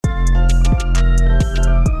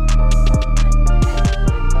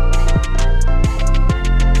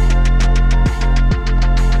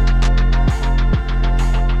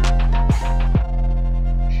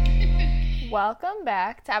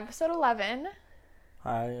back to episode 11.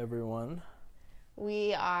 Hi, everyone.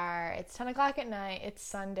 It's 10 o'clock at night. It's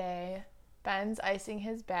Sunday. Ben's icing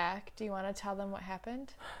his back. Do you want to tell them what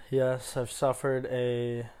happened? Yes, I've suffered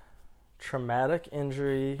a traumatic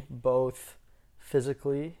injury, both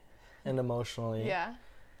physically and emotionally. Yeah.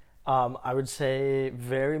 I would say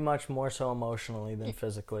very much more so emotionally than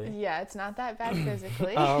physically. Yeah, it's not that bad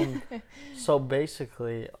physically. So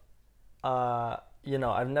basically,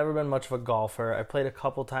 I've never been much of a golfer. I played a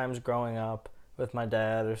couple times growing up with my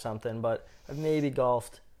dad or something, but I've maybe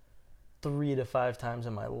golfed 3 to 5 times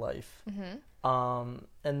in my life. Mm-hmm.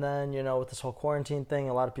 And then, with this whole quarantine thing,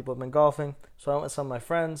 a lot of people have been golfing. So I went with some of my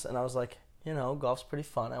friends, and I was like, golf's pretty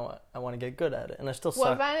fun. I want to get good at it, and I still suck.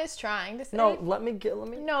 What Ben is trying to say? No, let me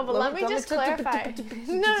just clarify.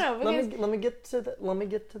 No, because... let me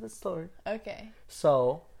get to the story. Okay.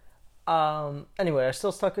 So, anyway, I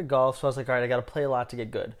still suck at golf, so I was like, all right, I got to play a lot to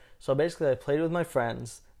get good. So basically, I played with my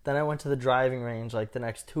friends. Then I went to the driving range like the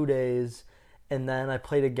next 2 days, and then I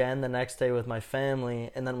played again the next day with my family,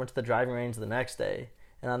 and then went to the driving range the next day.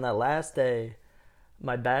 And on that last day,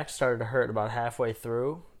 my back started to hurt about halfway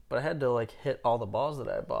through, but I had to hit all the balls that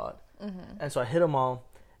I bought. Mm-hmm. And so I hit them all,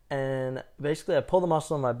 and basically I pulled the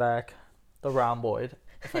muscle in my back, the rhomboid,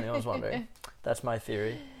 if anyone's wondering. That's my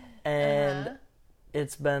theory. And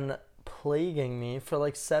It's been plaguing me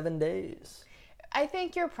for 7 days. I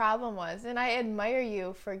think your problem was, and I admire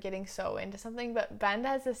you for getting so into something, but Ben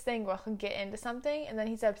has this thing where he'll get into something and then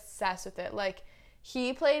he's obsessed with it.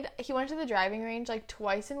 He went to the driving range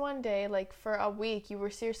twice in one day, for a week. You were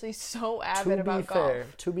seriously so avid about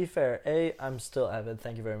golf. To be fair, I'm still avid.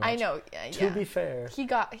 Thank you very much. I know. To be fair, he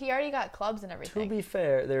already got clubs and everything. To be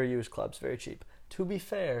fair, they're used clubs, very cheap. To be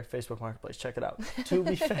fair, Facebook Marketplace, check it out. To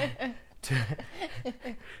be fair,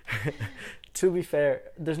 to be fair,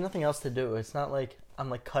 there's nothing else to do. It's not like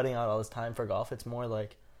I'm cutting out all this time for golf. It's more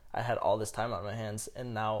like I had all this time on my hands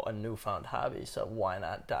and now a newfound hobby. So why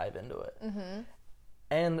not dive into it? Mm-hmm.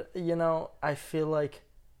 And, I feel like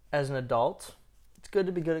as an adult, it's good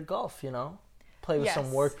to be good at golf, Play with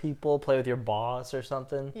some work people, play with your boss or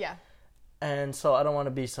something. Yeah. And so I don't want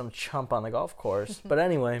to be some chump on the golf course. But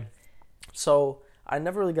anyway, so I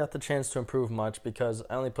never really got the chance to improve much because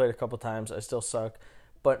I only played a couple times. I still suck.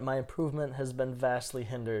 But my improvement has been vastly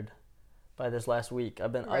hindered by this last week.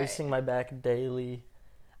 I've been icing my back daily.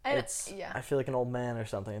 I feel like an old man or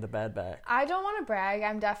something with a bad back. I don't want to brag.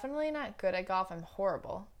 I'm definitely not good at golf. I'm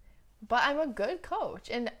horrible. But I'm a good coach.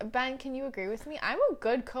 And Ben, can you agree with me? I'm a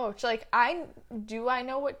good coach. Do I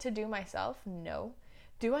know what to do myself? No.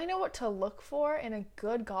 Do I know what to look for in a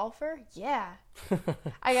good golfer? Yeah.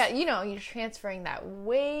 I got, you're transferring that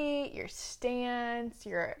weight, your stance,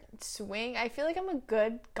 your swing. I feel like I'm a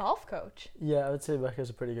good golf coach. Yeah, I would say Becca's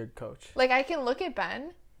a pretty good coach. I can look at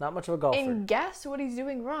Ben. Not much of a golfer. And guess what he's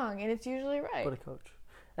doing wrong, and it's usually right. What a coach.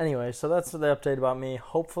 Anyway, so that's the update about me.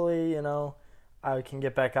 Hopefully, I can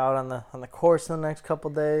get back out on the course in the next couple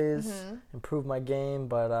days, improve my game,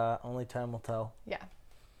 but only time will tell. Yeah.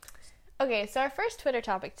 Okay, so our first Twitter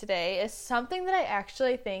topic today is something that I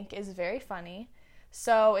actually think is very funny.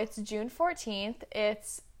 So it's June 14th.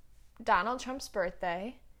 It's Donald Trump's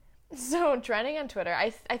birthday. So trending on Twitter, I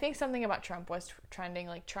think something about Trump was trending,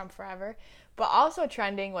 Trump forever. But also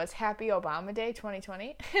trending was Happy Obama Day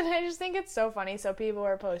 2020. And I just think it's so funny. So people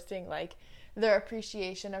were posting, their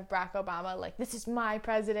appreciation of Barack Obama, this is my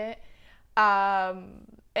president.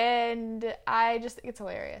 And I just think it's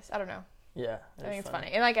hilarious. I don't know. Yeah. I think it's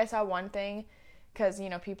funny. And, I saw one thing, because,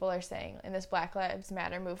 people are saying, in this Black Lives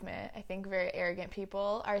Matter movement, I think very arrogant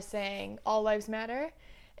people are saying all lives matter.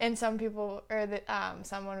 And some people,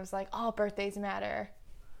 someone was like, all birthdays matter.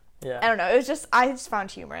 Yeah. I don't know. I just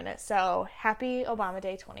found humor in it. So, Happy Obama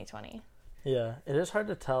Day 2020. Yeah. It is hard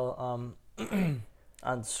to tell,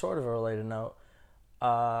 on sort of a related note,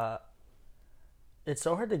 it's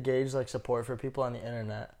so hard to gauge, support for people on the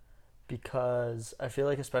internet because I feel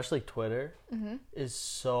like especially Twitter is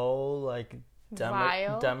so,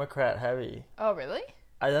 Democrat heavy. Oh, really?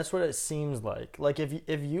 That's what it seems like.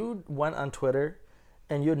 If you went on Twitter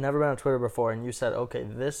and you had never been on Twitter before and you said, okay,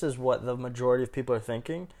 this is what the majority of people are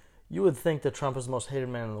thinking, you would think that Trump is the most hated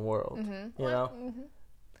man in the world. Mm-hmm. You know?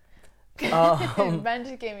 Mm-hmm. Ben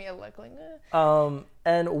just gave me a look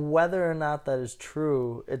and whether or not that is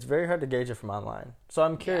true, it's very hard to gauge it from online. So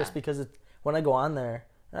I'm curious because when I go on there,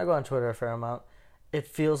 and I go on Twitter a fair amount, it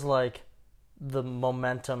feels like the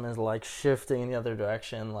momentum is shifting in the other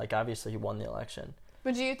direction. Obviously he won the election.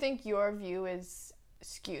 But do you think your view is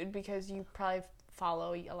skewed because you probably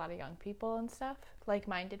follow a lot of young people and stuff?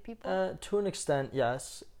 Like-minded people? To an extent,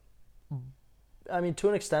 yes. To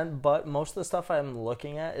an extent, but most of the stuff I'm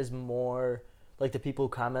looking at is more like the people who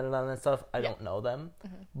commented on that stuff, I don't know them.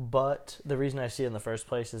 But the reason I see it in the first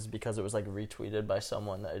place is because it was like retweeted by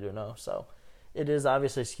someone that I do know. So it is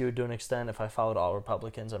obviously skewed to an extent. If I followed all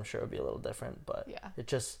Republicans, I'm sure it would be a little different. But it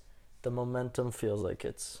just, the momentum feels like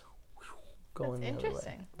it's going the other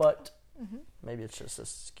way. But maybe it's just a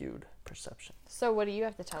skewed perception. So what do you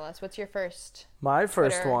have to tell us? What's your first? My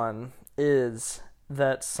first Twitter? one is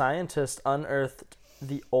that scientists unearthed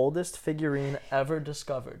the oldest figurine ever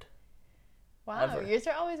discovered. Wow, Ever. yours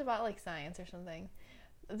are always about like science or something.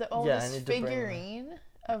 The I oldest need to bring figurine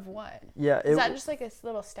of what? Yeah, Is that just like a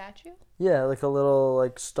little statue? Yeah, like a little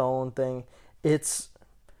like stone thing. It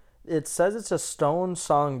says it's a stone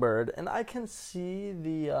songbird, and I can see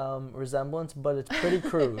the resemblance, but it's pretty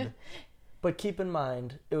crude. But keep in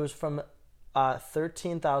mind, it was from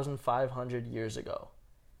 13,500 years ago.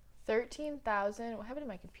 13,000. What happened to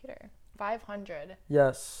my computer? 500.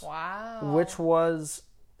 Yes. Wow. Which was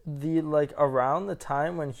the like around the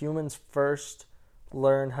time when humans first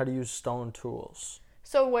learned how to use stone tools.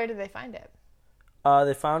 So where did they find it?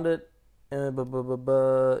 They found it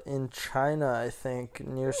in China, I think,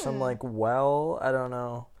 near some like well, I don't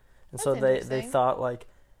know. And That's so they interesting. thought like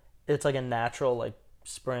it's like a natural like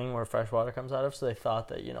spring where fresh water comes out of, so they thought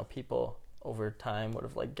that, you know, people over time would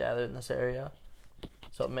have like gathered in this area.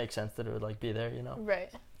 So it makes sense that it would like be there, you know.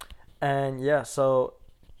 Right. And yeah, so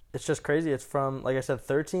it's just crazy. It's from, like I said,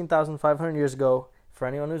 13,500 years ago. For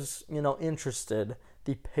anyone who's, you know, interested,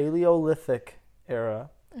 the Paleolithic era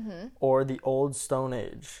or the Old Stone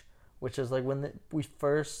Age, which is like when we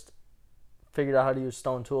first figured out how to use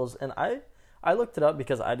stone tools. And I looked it up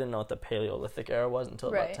because I didn't know what the Paleolithic era was until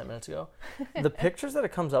about 10 minutes ago. The pictures that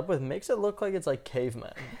it comes up with makes it look like it's like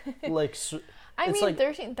cavemen. Like, I mean, like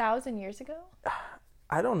 13,000 years ago?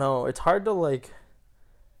 I don't know. It's hard to like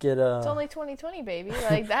get a... It's only 2020, baby.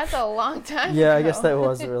 Like, that's a long time Yeah, ago. I guess that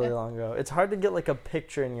was really long ago. It's hard to get like a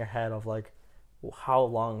picture in your head of like how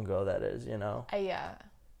long ago that is, you know? Yeah.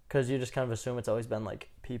 Because you just kind of assume it's always been like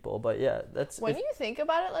people. But yeah, that's... When you think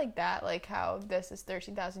about it like that, like how this is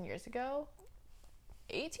 13,000 years ago,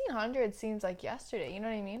 1800 seems like yesterday. You know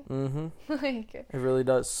what I mean? Mm-hmm. Like, it really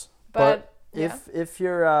does. But if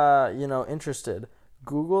you're you know, interested,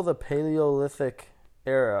 Google the Paleolithic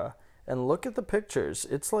era and look at the pictures.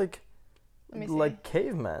 It's like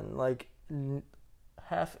cavemen, like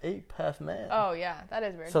half ape, half man. Oh yeah, that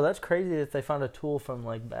is weird. So that's crazy that they found a tool from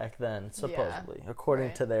like back then, supposedly,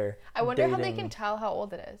 according to their I wonder dating. how they can tell how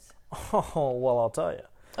old it is. Oh, well, I'll tell you.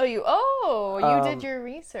 You did your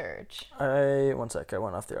research. One sec, I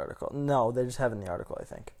went off the article. No, they just have it in the article, I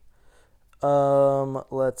think.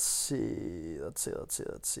 Let's see.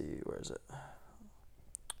 Where is it?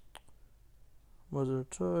 Was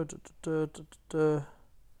it?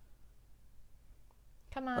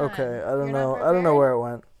 Come on. Okay, I don't know where it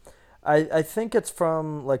went. I think it's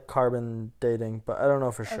from like carbon dating, but I don't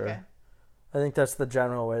know for sure. Okay. I think that's the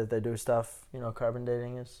general way that they do stuff. You know, carbon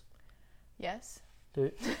dating is. Yes. Do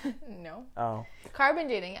you? No. Oh. Carbon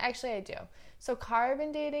dating. Actually, I do. So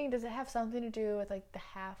carbon dating, does it have something to do with like the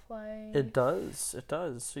half-life? It does. It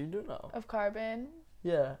does. So you do know. Of carbon?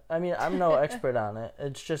 Yeah. I mean, I'm no expert on it.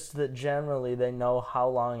 It's just that generally they know how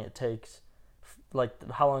long it takes, like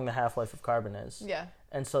how long the half-life of carbon is. Yeah.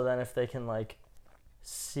 And so then if they can like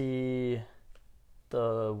see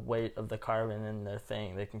the weight of the carbon in their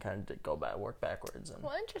thing, they can kind of work backwards. And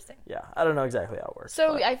Well, interesting. yeah, I don't know exactly how it works.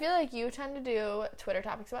 So but, I feel like you tend to do Twitter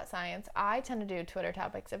topics about science. I tend to do Twitter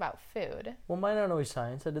topics about food. well, mine aren't always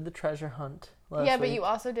science. I did the treasure hunt last Yeah, but week. you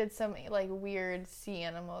also did some like weird sea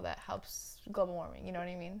animal that helps global warming. You know what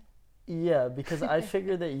I mean? Yeah, because I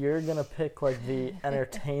figured that you're gonna pick like the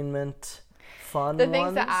entertainment, fun The things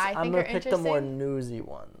ones. that I think I'm gonna are pick the more interesting? newsy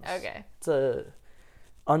ones. Okay. It's a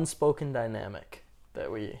unspoken dynamic that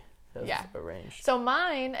we have Yeah. arranged. So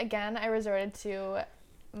mine, again, I resorted to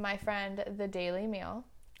my friend, The Daily Mail.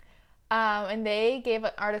 And they gave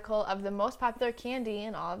an article of the most popular candy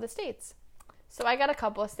in all of the states. So I got a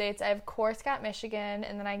couple of states. I, of course, got Michigan,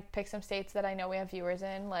 and then I picked some states that I know we have viewers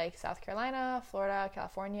in, like South Carolina, Florida,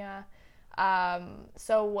 California. Ben,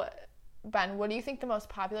 what do you think the most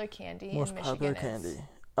popular candy Most in Michigan popular is?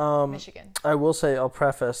 candy. Michigan. I will say, I'll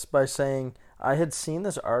preface by saying I had seen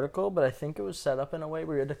this article, but I think it was set up in a way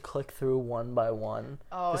where you had to click through one by one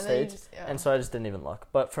Oh, the and then you states, just, and so I just didn't even look.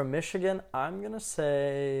 But for Michigan, I'm gonna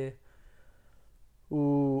say,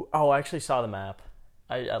 I actually saw the map.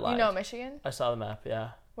 I lied. You know Michigan? I saw the map. Yeah.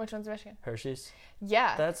 Which one's Michigan? Hershey's.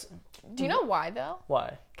 Yeah. That's. Do you know why though?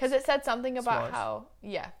 Why? Because it said something about S'mores. how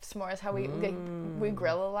s'mores. How we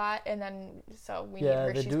grill a lot, and then so we need Yeah,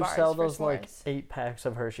 Hershey's they do bars sell for those like s'mores. 8 packs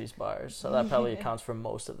of Hershey's bars, so that probably accounts for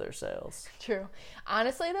most of their sales. True.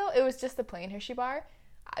 Honestly though, it was just the plain Hershey bar.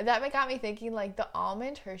 That got me thinking like the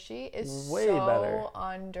almond Hershey is Way so better.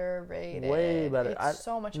 underrated. Way better. It's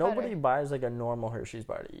so much Nobody better. buys like a normal Hershey's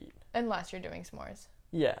bar to eat. Unless you're doing s'mores.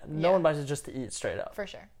 Yeah, no Yeah. one buys it just to eat straight up. For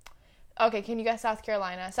sure. Okay, can you guess South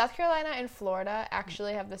Carolina? South Carolina and Florida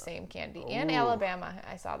actually have the same candy. And Ooh. Alabama,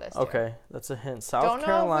 I saw this too. Okay, that's a hint. South Don't know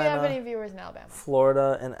Carolina, if we have any viewers in Alabama.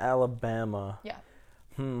 Florida, and Alabama. Yeah.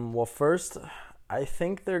 Well, first, I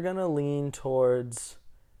think they're gonna lean towards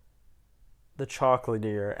the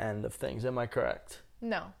chocolatier end of things. Am I correct?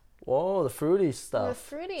 No. Whoa, the fruity stuff. The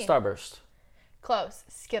fruity. Starburst. Close.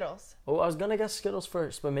 Skittles. Oh, I was gonna guess Skittles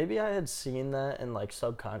first, but maybe I had seen that and like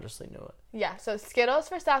subconsciously knew it. Yeah, so Skittles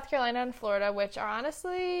for South Carolina and Florida, which are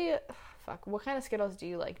honestly, fuck, what kind of Skittles do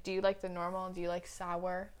you like? Do you like the normal? Do you like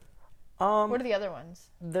sour? What are the other ones?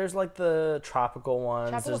 There's like the tropical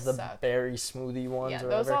ones. Tropicals There's the suck. berry smoothie ones. Yeah, or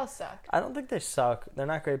those whatever. all suck. I don't think they suck. They're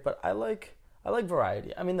not great, but I like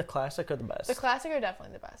variety. I mean, the classic are the best. The classic are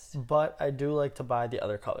definitely the best. But I do like to buy the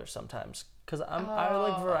other colors sometimes because I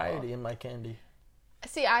like Oh. variety in my candy.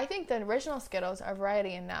 See, I think the original Skittles are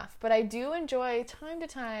variety enough, but I do enjoy time to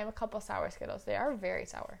time a couple sour Skittles. They are very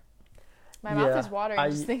sour. My mouth is watering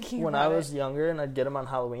just thinking when about I was it. younger and I'd get them on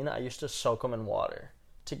Halloween, I used to soak them in water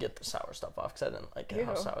to get the sour stuff off because I didn't like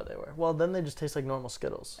how Ew. sour they were. Well, then they just taste like normal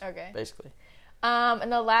Skittles. Okay. Basically.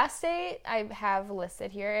 And the last state I have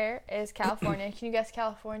listed here is California. Can you guess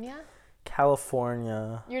California?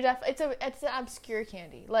 California. You're it's an obscure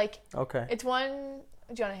candy. Like Okay. it's one.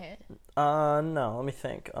 Do you want to hint? No. Let me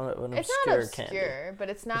think. An It's obscure not obscure, candy. but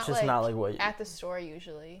it's not It's just like, not like what you... at the store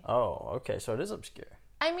usually. Oh, okay. So it is obscure.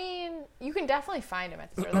 I mean, you can definitely find them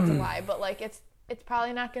at the store. That's a lie, but like it's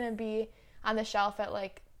probably not going to be on the shelf at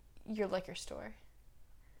like your liquor store.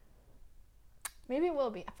 Maybe it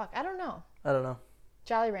will be. Fuck, I don't know. I don't know.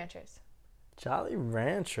 Jolly Ranchers, Jolly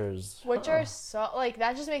Ranchers. which are so like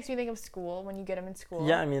that just makes me think of school when you get them in school.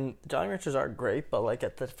 Yeah, I mean, Jolly Ranchers are great, but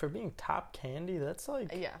like for being top candy, that's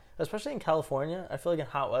like, Yeah. especially in California, I feel like in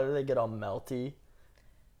hot weather they get all melty.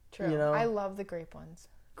 True. You know? I love the grape ones.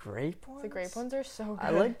 Grape ones? The grape ones are so good. I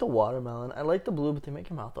like the watermelon. I like the blue, but they make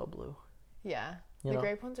your mouth all blue. Yeah. You The know?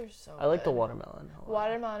 grape ones are so I like the good. watermelon. a lot.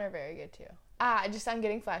 Watermelon are very good too. I'm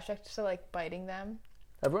getting flashbacks to like biting them.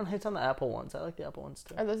 Everyone hates on the apple ones. I like the apple ones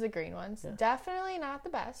too. Are those the green ones? Yeah. Definitely not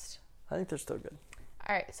the best. I think they're still good.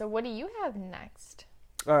 All right, so what do you have next?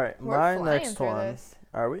 All right, We're my flying next through one. this.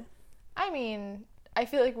 Are we? I mean, I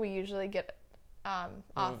feel like we usually get off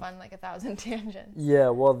on like 1,000 tangents. Yeah,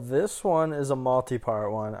 well, this one is a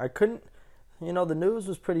multi-part one. I couldn't, the news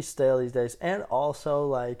was pretty stale these days. And also,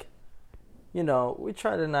 like, we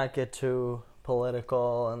try to not get too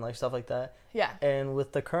political and, like, stuff like that. Yeah. And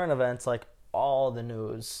with the current events, like, all the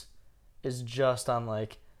news is just on,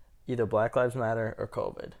 like, either Black Lives Matter or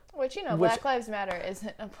COVID. Which, Black Lives Matter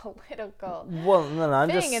isn't a political Well, no, I'm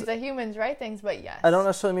thing. just... It's a humans' right things, but yes. I don't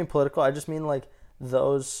necessarily mean political. I just mean, like,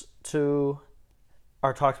 those two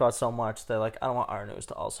are talked about so much that, like, I don't want our news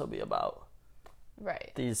to also be about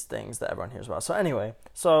Right. these things that everyone hears about. So anyway,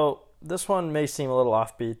 this one may seem a little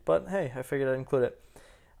offbeat, but hey, I figured I'd include it.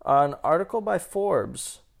 An article by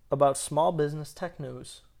Forbes about small business tech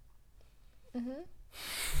news.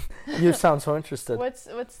 Mm-hmm. You sound so interested. What's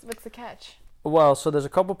the catch? Well, so there's a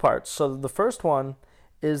couple parts. So the first one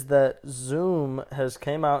is that Zoom has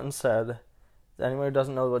came out and said, anyone who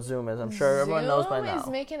doesn't know what Zoom is, I'm sure everyone knows by now. Zoom is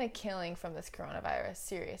making a killing from this coronavirus,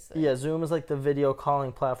 seriously. Yeah, Zoom is like the video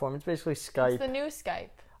calling platform. It's basically Skype. It's the new Skype.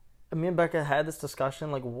 Me and Becca had this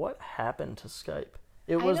discussion, like, what happened to Skype?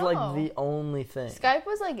 It I was, like, know. the only thing. Skype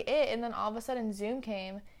was like it, and then all of a sudden Zoom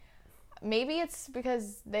came. Maybe it's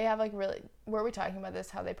because they have like really. Were we talking about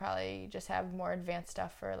this? How they probably just have more advanced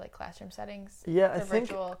stuff for like classroom settings. Yeah, for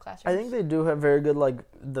virtual classrooms. I think they do have very good, like,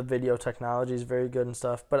 the video technology is very good and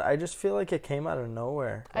stuff, but I just feel like it came out of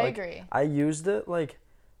nowhere. I Like, agree. I used it, like,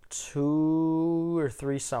 2 or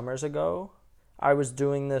 3 summers ago. I was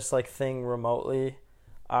doing this, like, thing remotely,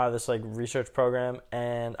 this, like, research program,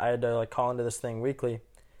 and I had to, like, call into this thing weekly.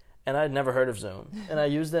 And I had never heard of Zoom. And I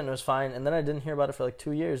used it and it was fine. And then I didn't hear about it for like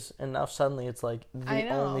 2 years. And now suddenly it's like I the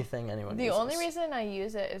know. only thing anyone The uses. only reason I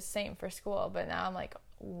use it is same for school, but now I'm like,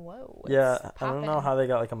 whoa. Yeah, it's I don't know poppin'. how they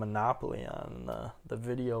got like a monopoly on the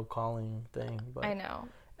video calling thing. But I know.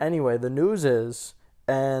 anyway, the news is,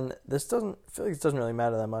 and this doesn't I feel like it doesn't really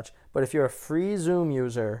matter that much, but if you're a free Zoom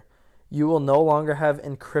user, you will no longer have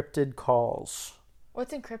encrypted calls.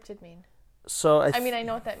 What's encrypted mean? So I mean, I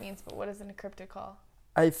know what that means, but what is an encrypted call?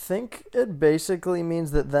 I think it basically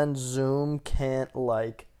means that then Zoom can't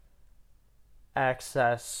like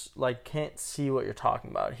access, like can't see what you're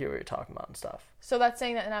talking about, hear what you're talking about and stuff. So that's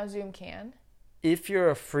saying that now Zoom can? If you're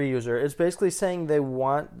a free user, it's basically saying they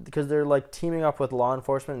want, because they're like teaming up with law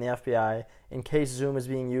enforcement and the FBI in case Zoom is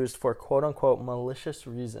being used for quote unquote malicious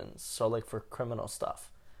reasons. So like for criminal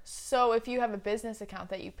stuff. So if you have a business account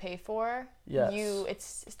that you pay for, Yes.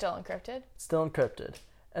 it's still encrypted? Still encrypted.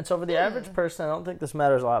 And so for the average person, I don't think this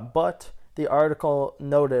matters a lot, but the article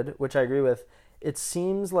noted, which I agree with, it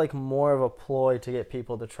seems like more of a ploy to get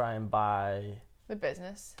people to try and buy The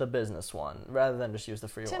business one rather than just use the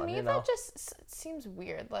free one. To me, you know? that just seems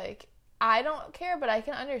weird. Like, I don't care, but I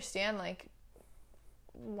can understand, like,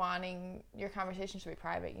 wanting your conversations to be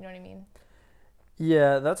private. You know what I mean?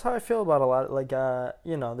 Yeah, that's how I feel about a lot. Like,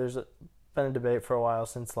 there's been a debate for a while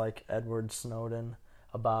since, like, Edward Snowden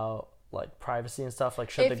about, like, privacy and stuff.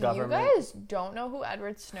 Like, should the government... If you guys don't know who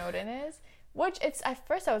Edward Snowden is, which it's... At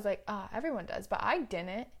first I was like, everyone does, but I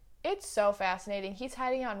didn't. It's so fascinating. He's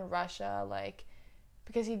hiding out in Russia, like,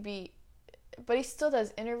 because but he still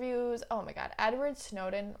does interviews. Oh my God, Edward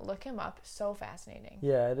Snowden, look him up. So fascinating.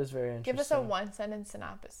 Yeah, it is very interesting. Give us a 1-sentence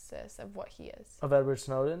synopsis of what he is. Of Edward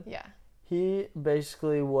Snowden? Yeah. He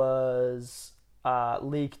basically was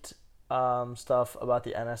leaked stuff about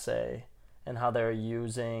the NSA and how they're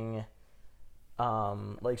using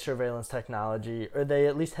like surveillance technology, or they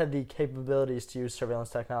at least had the capabilities to use surveillance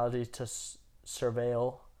technology to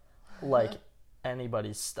surveil like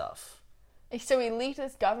anybody's stuff. So he leaked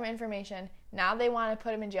this government information. Now they want to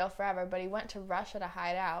put him in jail forever, but he went to Russia to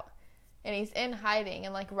hide out. And he's in hiding,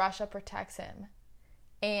 and, like, Russia protects him.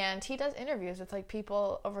 And he does interviews with, like,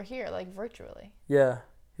 people over here, like, virtually. Yeah.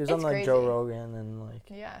 He was on, like, crazy. Joe Rogan and, like...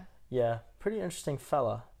 Yeah. Yeah. Pretty interesting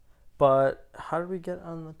fella. But how did we get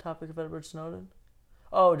on the topic of Edward Snowden?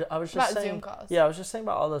 Oh, I was just saying... Zoom calls. Yeah, I was just saying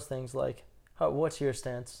about all those things, like, what's your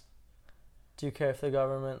stance? Do you care if the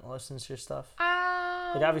government listens to your stuff?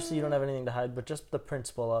 Like, obviously you don't have anything to hide, but just the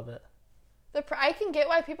principle of it. I can get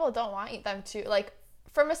why people don't want them to. Like,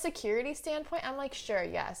 from a security standpoint, I'm like, sure,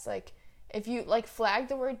 yes. Like, if you, like, flag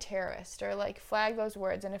the word terrorist or, like, flag those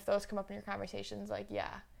words, and if those come up in your conversations, like,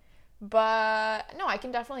 yeah. But, no, I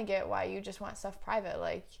can definitely get why you just want stuff private.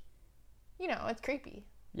 Like, you know, it's creepy.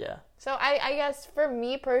 Yeah. So, I guess, for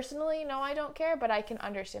me personally, no, I don't care, but I can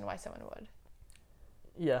understand why someone would.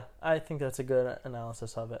 Yeah, I think that's a good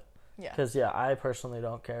analysis of it. Yeah. Because, yeah, I personally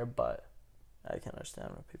don't care, but I can understand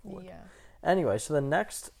what people would. Yeah. Anyway, so the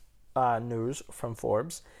next news from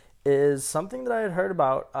Forbes is something that I had heard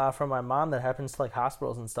about from my mom that happens to, like,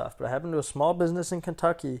 hospitals and stuff. But it happened to a small business in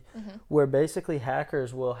Kentucky where basically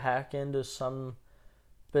hackers will hack into some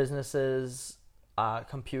businesses'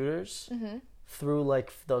 computers through,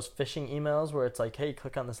 like, those phishing emails where it's like, hey,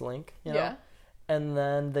 click on this link, you know? Yeah. And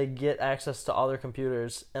then they get access to all their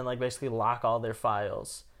computers and, like, basically lock all their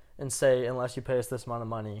files and say, unless you pay us this amount of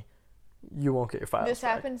money, you won't get your files This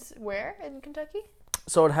back. happens where in Kentucky?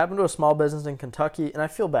 So it happened to a small business in Kentucky, and I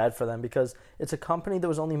feel bad for them because it's a company that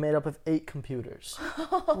was only made up of 8 computers.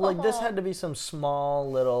 Like, this had to be some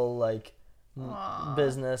small little, like,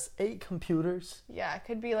 business. 8 computers? Yeah, it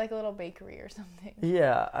could be like a little bakery or something.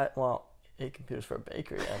 Yeah, 8 computers for a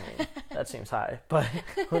bakery, I mean, that seems high, but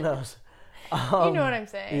who knows? You know what I'm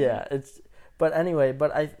saying. Yeah, but anyway,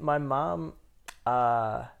 my mom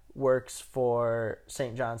works for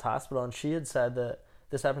St. John's Hospital, and she had said that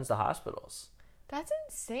this happens to hospitals. That's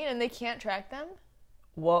insane, and they can't track them?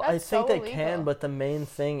 Well, That's I think so they illegal. can, but the main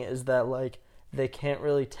thing is that, like, they can't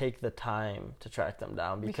really take the time to track them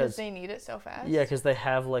down because they need it so fast? Yeah, because they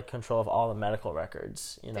have, like, control of all the medical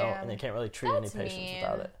records, you know, Damn. and they can't really treat That's any patients mean.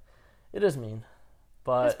 without it. It is mean,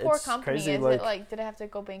 but This poor it's company, crazy. is it like, did it have to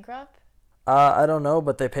go bankrupt? I don't know,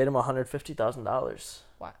 but they paid him $150,000.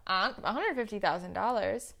 What?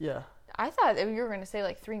 $150,000? Yeah. I thought you were going to say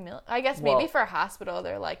like $3 million. I guess maybe for a hospital,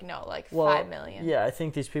 they're like, no, like $5 million. Yeah, I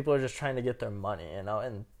think these people are just trying to get their money, you know,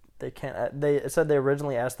 and they can't. They said they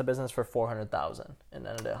originally asked the business for $400,000 and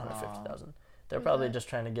ended at $150,000. They're probably just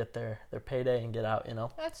trying to get their payday and get out, you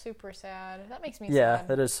know. That's super sad. That makes me Yeah, sad.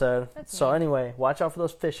 that is sad. That's so mean. Anyway, watch out for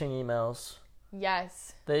those phishing emails.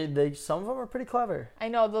 Yes. They some of them are pretty clever. I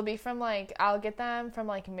know, they'll be from like, I'll get them from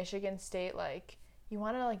like Michigan State, like, you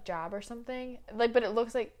want a like job or something? Like, but it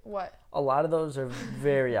looks like what? A lot of those are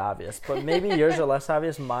very obvious, but maybe yours are less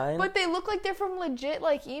obvious. Mine. But they look like they're from legit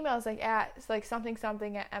like emails, like at like something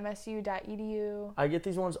at msu.edu. I get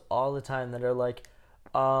these ones all the time that are like,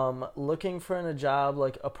 looking for a job,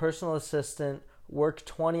 like a personal assistant, work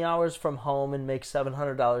 20 hours from home and make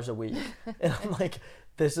 $700 a week. And I'm like,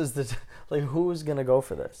 this is like, who's gonna go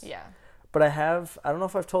for this? Yeah. But I don't know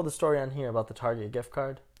if I've told the story on here about the Target gift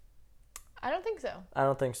card. I don't think so. I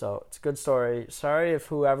don't think so. It's a good story. Sorry if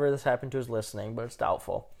whoever this happened to is listening, but it's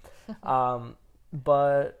doubtful.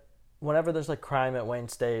 But whenever there's like crime at Wayne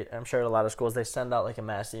State, I'm sure at a lot of schools, they send out like a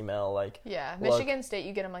mass email like, yeah, Michigan State,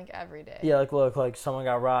 you get them like every day. Yeah, like, look, like someone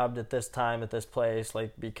got robbed at this time at this place,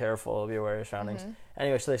 like be careful, be aware of your surroundings.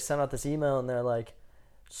 Anyway, so they sent out this email and they're like,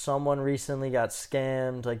 someone recently got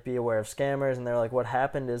scammed, like be aware of scammers. And they're like, what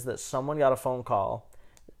happened is that someone got a phone call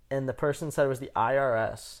and the person said it was the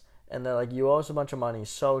IRS. And they're like, you owe us a bunch of money.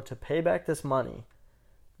 So to pay back this money,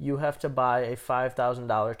 you have to buy a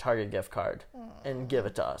 $5,000 Target gift card and give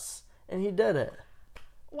it to us. And he did it.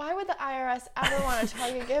 Why would the IRS ever want a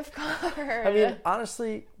Target gift card? I mean,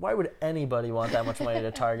 honestly, why would anybody want that much money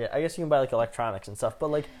to Target? I guess you can buy like electronics and stuff, but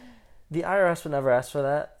like the IRS would never ask for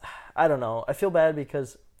that. I don't know. I feel bad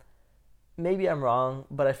because maybe I'm wrong,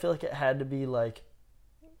 but I feel like it had to be like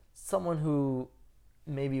someone who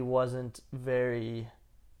maybe wasn't very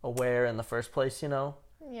aware in the first place, you know?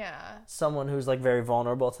 Yeah. Someone who's like very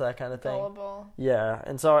vulnerable to that kind of thing. Gullible. Yeah,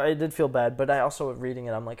 and so I did feel bad, but I also, reading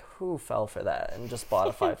it, I'm like, who fell for that and just bought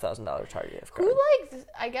a $5,000 Target gift card? Who, like,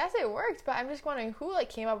 I guess it worked, but I'm just wondering who, like,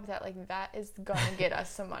 came up with that, like, that is gonna get us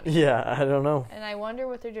some money. Yeah, I don't know. And I wonder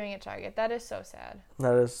what they're doing at Target. That is so sad.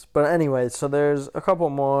 That is. But anyway, so there's a couple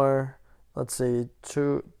more. Let's see,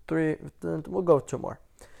 2, 3, we'll go with 2 more.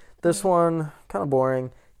 This one, kind of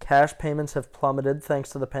boring. Cash payments have plummeted thanks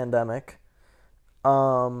to the pandemic.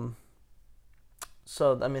 So,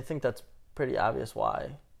 I mean, I think that's pretty obvious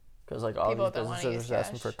why. Because, like, all People these don't wanna businesses use are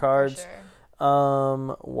asking cash, for cards.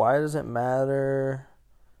 sure. Why does it matter?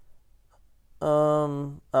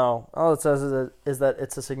 All it says is that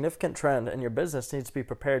it's a significant trend and your business needs to be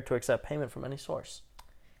prepared to accept payment from any source.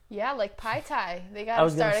 Yeah, like Pai Tai. They gotta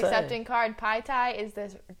start accepting card. Pai Tai is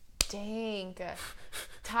this dank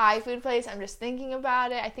Thai food place. I'm just thinking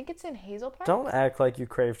about it. I think it's in Hazel Park. Don't act like you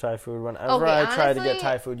crave Thai food. Whenever I try to get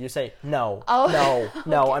Thai food, you say, no, no,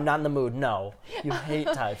 okay. I'm not in the mood, no. You hate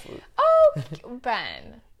Thai food. Oh,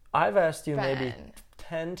 Ben. I've asked you maybe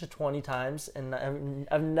 10 to 20 times, and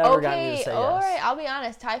I've never gotten you to say yes. All right, I'll be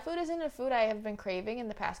honest. Thai food isn't a food I have been craving in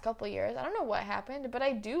the past couple of years. I don't know what happened, but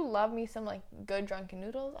I do love me some, like, good drunken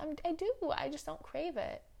noodles. I do. I just don't crave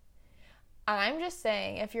it. I'm just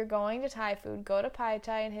saying, if you're going to Thai food, go to Pai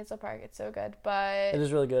Tai in Hazel Park. It's so good, but... It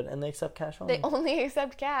is really good, and they accept cash only. They only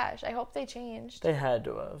accept cash. I hope they changed. They had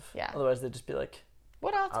to have. Yeah. Otherwise, they'd just be, like,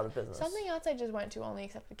 what else? Out of business. Something else I just went to only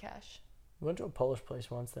accepted cash. We went to a Polish place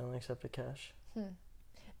once. They only accepted cash.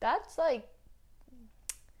 That's, like...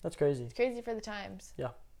 That's crazy. It's crazy for the times. Yeah.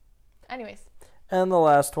 Anyways. And the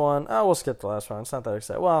last one... Oh, we'll skip the last one. It's not that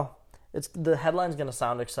exciting. Well... The headline's going to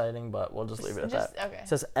sound exciting, but we'll just leave it at that. Okay. It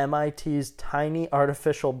says MIT's tiny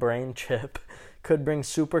artificial brain chip could bring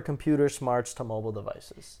supercomputer smarts to mobile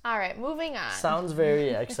devices. All right, moving on. Sounds very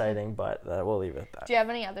exciting, but we'll leave it at that. Do you have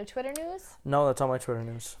any other Twitter news? No, that's all my Twitter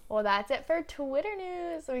news. Well, that's it for Twitter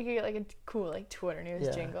news. So we could get like a cool like Twitter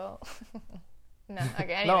news jingle. No,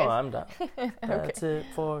 okay. Anyways. No, I'm done. Okay. That's it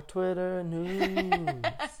for Twitter news.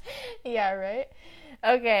 Yeah, right.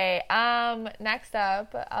 Okay, next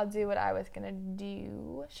up, I'll do what I was gonna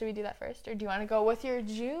do. Should we do that first, or do you want to go with your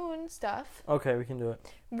June stuff? Okay, we can do it.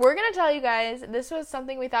 We're gonna tell you guys, this was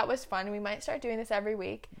something we thought was fun. We might start doing this every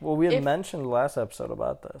week. Well, we had mentioned last episode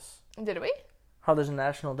about this. Did we? How there's a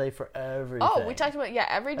national day for everything. Oh, we talked about,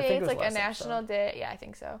 every day it's like a national day. Yeah, I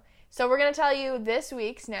think so. So we're gonna tell you this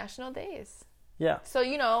week's national days. Yeah. So,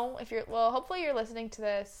 if you're, hopefully you're listening to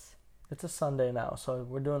this. It's a Sunday now, so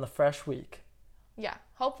we're doing the fresh week. Yeah,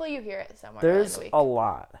 hopefully you hear it somewhere. There's in the week. a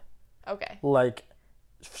lot. Okay.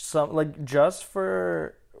 Just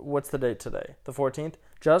for, what's the date today? The 14th?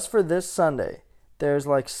 Just for this Sunday, there's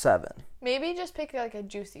 7. Maybe just pick a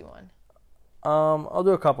juicy one. I'll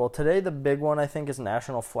do a couple. Today, the big one I think is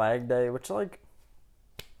National Flag Day, which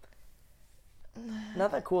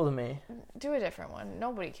not that cool to me. Do a different one.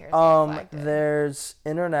 Nobody cares about Flag Day. There's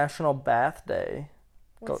International Bath Day.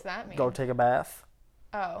 What's that mean? Go take a bath.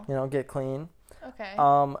 Oh. Get clean. Okay.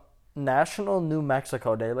 National New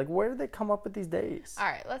Mexico Day. Where did they come up with these days? All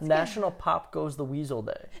right, let's National Pop Goes the Weasel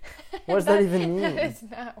Day. What does that even mean? That is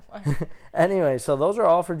not one. Anyway, so those are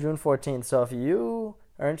all for June 14th. So if you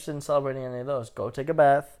are interested in celebrating any of those, go take a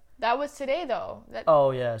bath. That was today, though.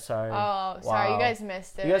 Oh, yeah, sorry. Oh, sorry. Wow. You guys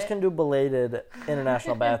missed it. You guys can do belated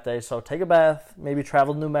International Bath Day. So take a bath, maybe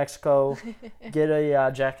travel to New Mexico, get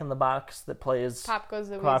a Jack in the Box that plays Pop Goes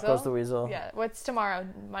the Weasel. Pop Goes the Weasel. Yeah. What's tomorrow?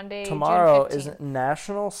 Monday, Tomorrow June 15th. is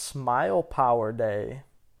National Smile Power Day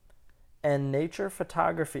and Nature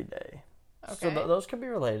Photography Day. Okay. So those could be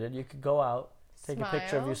related. You could go out. Take a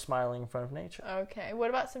picture of you smiling in front of nature. Okay. What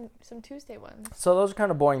about some Tuesday ones? So those are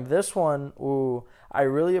kind of boring. This one, ooh, I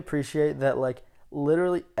really appreciate that, like,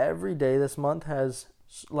 literally every day this month has,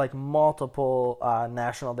 like, multiple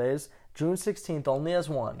national days. June 16th only has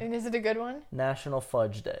one. And is it a good one? National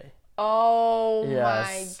Fudge Day. Oh,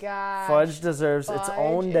 Yes. my gosh. Fudge deserves its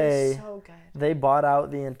own day. So good. They bought out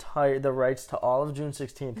the rights to all of June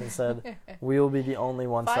 16th and said, we will be the only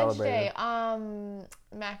one Fudge celebrating. Day.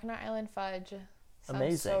 Mackinac Island fudge. Sounds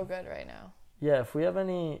Amazing. so good right now. Yeah, if we have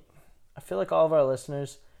any, I feel like all of our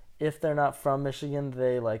listeners, if they're not from Michigan,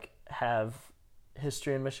 they, like, have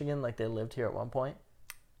history in Michigan, like they lived here at one point.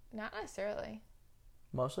 Not necessarily.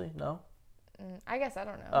 Mostly? No? I guess I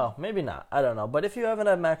don't know. Oh, maybe not. I don't know. But if you haven't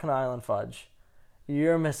had Mackinac Island fudge,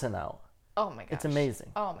 you're missing out. Oh my gosh. It's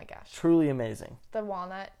amazing. Oh my gosh. Truly amazing. The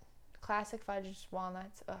walnut. Classic fudge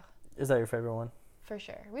walnuts. Ugh. Is that your favorite one? For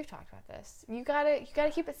sure. We've talked about this. You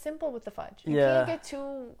gotta keep it simple with the fudge. You Yeah. can't get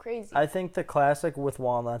too crazy. I think the classic with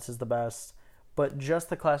walnuts is the best, but just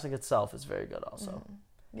the classic itself is very good also.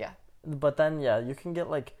 Yeah. But then, yeah, you can get,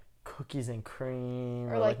 like, cookies and cream.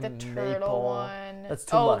 Or like the maple. turtle one. That's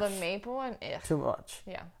too much. Oh, the maple one? Ugh. Too much.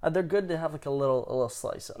 Yeah. They're good to have, like, a little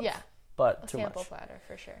slice of. Yeah. But A too sample much. platter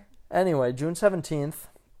for sure. Anyway, June 17th.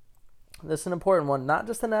 This is an important one. Not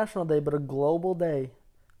just a national day, but a global day.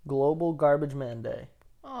 Global Garbage Man Day.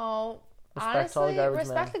 Oh, Respect to all the honestly, garbage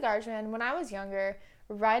respect men. the garbage man. When I was younger,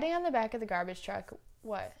 riding on the back of the garbage truck,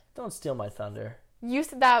 what? Don't steal my thunder. You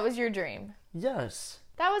said that was your dream. Yes.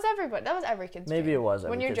 That was everybody. That was every kid's dream. Maybe it was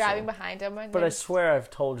when every you're kid's driving dream. behind them. But I swear I've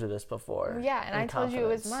told you this before. Yeah, and in I told you it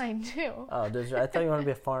was confidence. mine too. Oh, did you? I thought you wanted to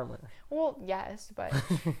be a farmer. Well, yes, but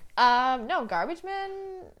no, garbage men.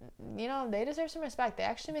 You know, they deserve some respect. They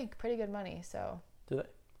actually make pretty good money. So. Do they?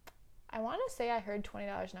 I want to say I heard $20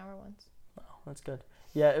 an hour once. Oh, that's good.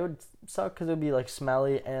 Yeah, it would suck because it would be, like,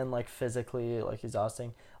 smelly and, like, physically, like,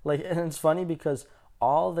 exhausting. Like, and it's funny because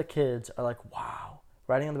all the kids are like, wow,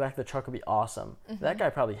 riding on the back of the truck would be awesome. Mm-hmm. That guy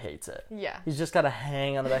probably hates it. Yeah. He's just got to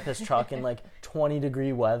hang on the back of his truck in, like,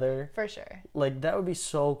 20-degree weather. For sure. Like, that would be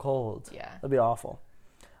so cold. Yeah. That'd be awful.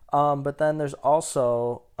 But then there's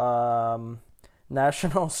also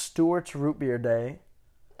National Stewart's Root Beer Day.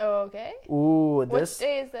 Oh, okay. Ooh, Which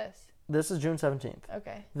day is this? This is June 17th.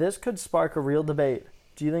 Okay. This could spark a real debate.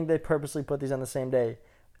 Do you think they purposely put these on the same day?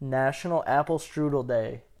 National Apple Strudel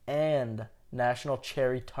Day and National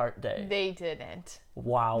Cherry Tart Day. They didn't.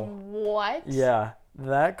 Wow. What? Yeah,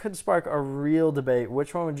 that could spark a real debate.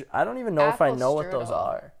 Which one would you... I don't even know if I Apple know what those strudel.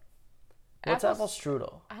 are. What's Apple apple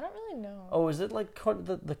strudel? I don't really know. Oh, is it like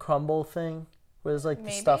the crumble thing? Where there's like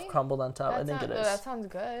the stuff Maybe. crumbled on top? I think it is. That sounds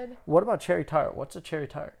good. What about cherry tart? What's a cherry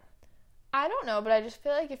tart? I don't know, but I just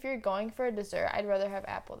feel like if you're going for a dessert, I'd rather have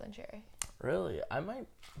apple than cherry. Really? I might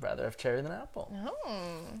rather have cherry than apple.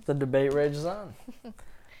 Mm. The debate rages on.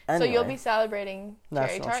 So you'll Anyway, be celebrating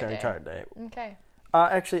National Cherry Day. Tart Day. Okay.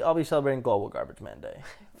 Actually, I'll be celebrating Global Garbage Man Day.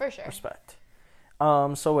 For sure. Respect.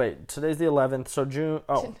 So wait, today's the 11th. So June.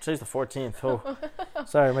 Oh, today's the 14th. Oh,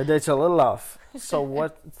 sorry, my dates are a little off. So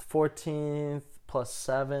what? 14th plus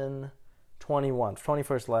 7, 21.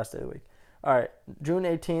 21st, last day of the week. All right, June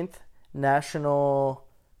 18th, National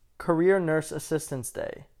Career Nurse Assistance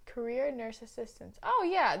Day. Career nurse assistants. Oh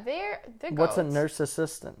yeah, they're What's a goats. nurse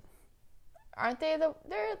assistant? Aren't they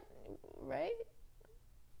they're right?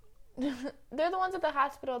 They're the ones at the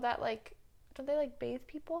hospital that like don't they like bathe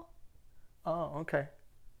people? Oh, okay.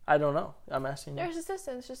 I don't know. I'm asking you. Nurse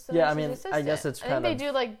assistants, just the Yeah, I nurse's mean, I assistant. guess it's I think kind they of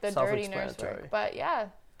do like the dirty nurse self-explanatory. work, but yeah,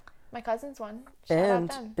 my cousin's one. Shout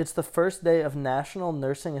And out them. it's the first day of National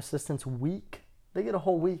Nursing Assistants Week. They get a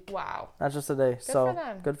whole week, Wow. not just a day. So for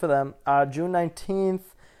them. good for them. June 19th.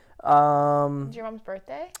 It's your mom's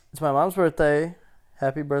birthday? It's my mom's birthday.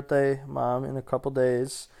 Happy birthday, Mom, in a couple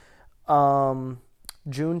days.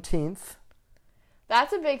 Juneteenth.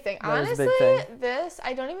 That's a big thing. That is a Honestly, big thing. this,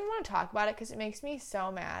 I don't even want to talk about it because it makes me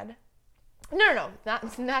so mad. No, not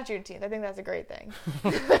Juneteenth. I think that's a great thing.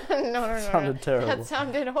 No. Sounded terrible. That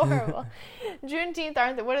sounded horrible. Juneteenth,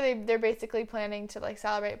 aren't they? What are they? They're basically planning to like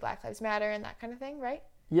celebrate Black Lives Matter and that kind of thing, right?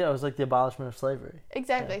 Yeah, it was like the abolishment of slavery.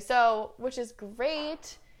 Exactly. Yeah. So, which is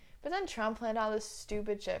great. But then Trump planned all this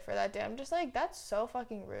stupid shit for that day. I'm just like, that's so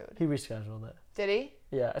fucking rude. He rescheduled it. Did he?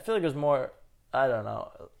 Yeah, I feel like it was more, I don't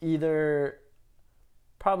know, either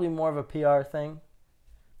probably more of a PR thing,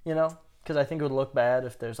 you know? Because I think it would look bad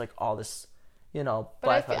if there's like all this, you know,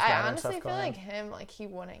 Black Lives Matter I and stuff honestly feel going like him, like, he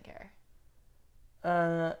wouldn't care.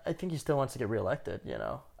 on. I think he still wants to get reelected, you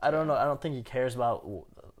know? I don't know. I don't think he cares about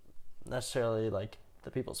necessarily like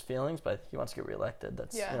the people's feelings, but he wants to get reelected.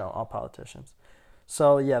 That's, Yeah. you know, all politicians.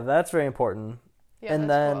 So, yeah, that's very important. Yeah, and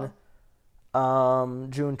that's then cool.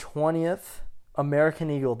 June 20th, American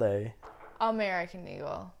Eagle Day. American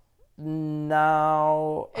Eagle.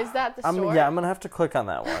 Now, Is that the store? I'm gonna have to click on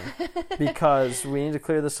that one because we need to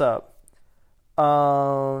clear this up.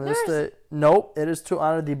 Nope, it is to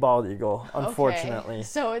honor the bald eagle, unfortunately. Okay.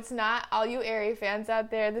 So it's not all you Airy fans out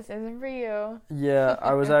there. This isn't for you. Yeah,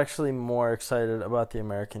 I was actually more excited about the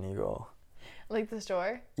American Eagle. Like the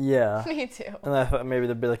store? Yeah. Me too. And I thought maybe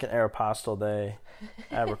there'd be like an Aeropostale Day,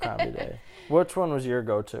 Abercrombie Day. Which one was your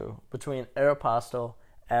go-to between Aeropostale,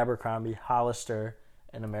 Abercrombie, Hollister,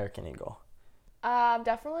 and American Eagle?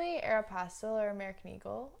 Definitely Aeropostale or American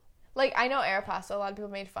Eagle. Like, I know Aeropostale, a lot of people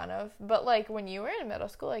made fun of, but like when you were in middle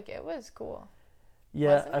school, like it was cool.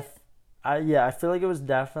 Yeah, I feel like it was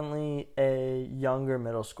definitely a younger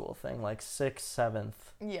middle school thing, like 6th,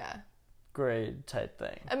 7th Yeah. grade type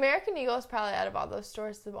thing. American Eagle is probably out of all those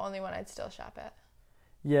stores the only one I'd still shop at.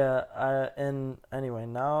 Yeah, and anyway,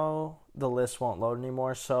 now the list won't load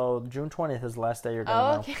anymore, so June 20th is the last day you're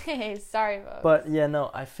going to know. Okay, sorry, folks. But yeah,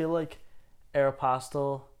 no, I feel like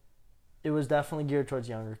Aeropostale, it was definitely geared towards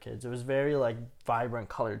younger kids. It was very like vibrant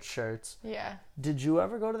colored shirts. Yeah. Did you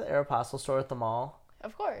ever go to the Aeropostale store at the mall?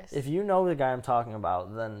 Of course. If you know the guy I'm talking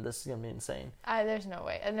about, then this is going to be insane. There's no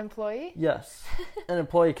way. An employee? Yes. An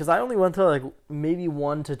employee, because I only went there like maybe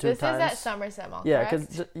 1 to 2 times. This is at Somerset Mall, yeah,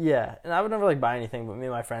 correct? and I would never like buy anything, but me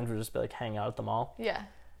and my friends would just be like hang out at the mall. Yeah.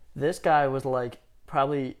 This guy was like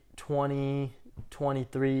probably 20,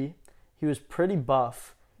 23. He was pretty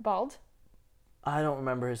buff. Bald? I don't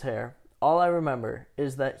remember his hair. All I remember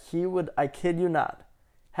is that he would, I kid you not,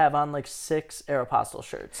 have on like 6 Aeropostale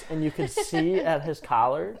shirts. And you could see at his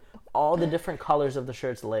collar all the different colors of the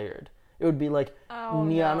shirts layered. It would be like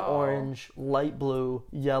neon orange, light blue,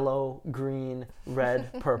 yellow, green,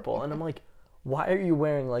 red, purple. And I'm like, why are you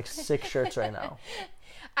wearing like 6 shirts right now?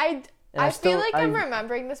 I feel like I'm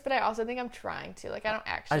remembering this, but I also think I'm trying to. Like, I don't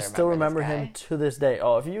actually remember. I still remember this guy. him to this day.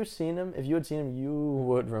 Oh, if you had seen him, you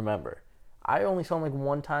would remember. I only saw him like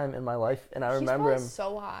one time in my life, and I remember him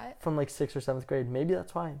so hot from like 6th or 7th grade. Maybe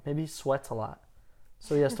that's why. Maybe he sweats a lot,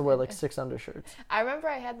 so he has to wear like 6 undershirts. I remember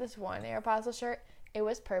I had this one Aeropostale shirt. It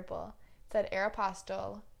was purple. It said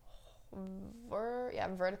Aeropostale,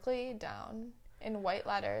 vertically down in white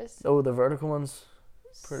letters. Oh, the vertical one's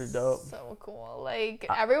pretty dope. So cool. Like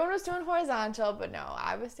everyone was doing horizontal, but no,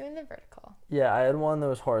 I was doing the vertical. Yeah, I had one that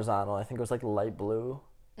was horizontal. I think it was like light blue.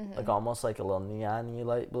 Like almost like a little neon-y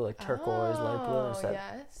light blue, like turquoise light blue. And it said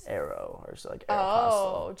Aero or like Aeropostale.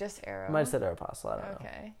 Oh, just Aero. It might have said Aeropostale, I don't know.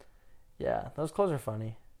 Okay. Yeah, those clothes are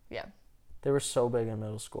funny. Yeah. They were so big in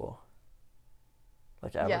middle school.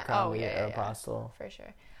 Like Abercrombie, Aeropostale. For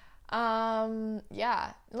sure.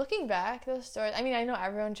 Yeah. Looking back, those stores, I mean, I know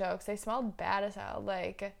everyone jokes. They smelled bad as hell.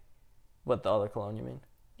 Like. What, the other cologne you mean?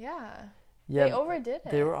 Yeah. Yeah, they overdid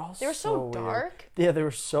it. They were so dark. Yeah, they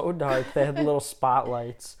were so dark. They had little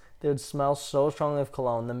spotlights. They would smell so strongly of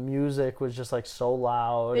cologne. The music was just like so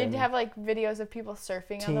loud. They'd have like videos of people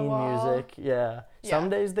surfing on the wall. Teen music, yeah. Some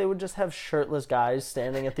days they would just have shirtless guys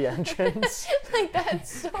standing at the entrance. Like,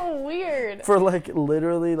 that's so weird. For like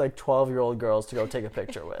literally like 12-year-old girls to go take a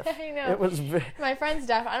picture with. I know. It was my friends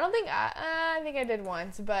definitely. I don't think I think I did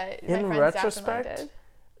once, but in my friends retrospect, definitely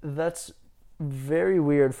did. That's very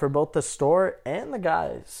weird for both the store and the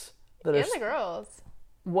guys. And the girls.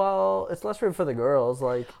 Well, it's less weird for the girls,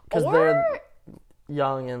 like, because they're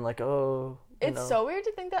young and like, oh. It's so weird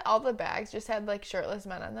to think that all the bags just had like shirtless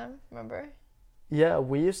men on them. Remember? Yeah,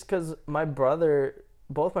 because both my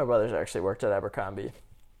brothers actually worked at Abercrombie.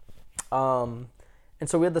 And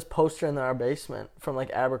so we had this poster in our basement from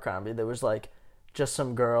like Abercrombie. There was like just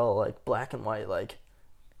some girl, like black and white, like.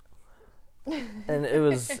 And it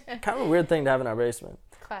was kind of a weird thing to have in our basement.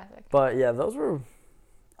 Classic. But yeah, those were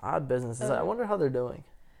odd businesses. I wonder how they're doing.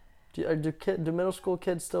 Do middle school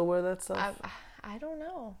kids still wear that stuff? I don't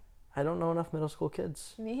know. I don't know enough middle school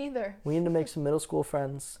kids. Me either. We need to make some middle school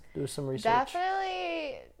friends. Do some research.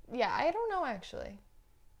 Definitely. Yeah, I don't know actually.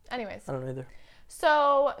 Anyways. I don't either.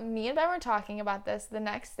 So me and Ben were talking about this. The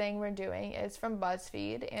next thing we're doing is from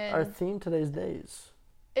BuzzFeed, and our theme today's days.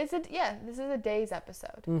 This is a days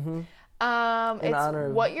episode. Mm-hmm. In honor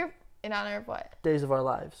of what? Days of Our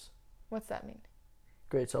Lives. What's that mean?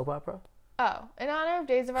 Great soap opera. Oh, in honor of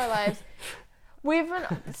Days of Our Lives.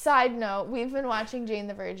 Side note, we've been watching Jane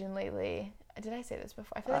the Virgin lately. Did I say this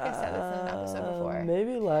before? I feel like I said this in an episode before.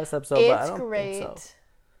 Maybe last episode, but I don't great. think so.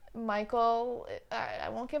 Michael, I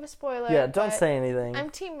won't give a spoiler. Yeah, don't say anything. I'm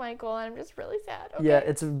Team Michael, and I'm just really sad. Okay? Yeah,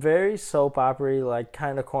 it's very soap opera-y, like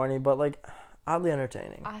kind of corny, but like oddly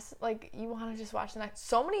entertaining. Like, you want to just watch the next.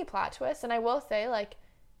 So many plot twists, and I will say, like,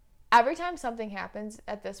 every time something happens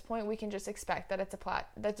at this point, we can just expect that it's a plot.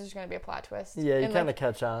 That there's going to be a plot twist. Yeah, you kind of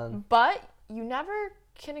catch on. But you never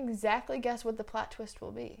can exactly guess what the plot twist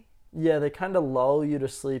will be. Yeah, they kind of lull you to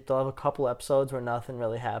sleep. They'll have a couple episodes where nothing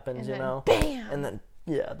really happens, And then, know? bam! And then,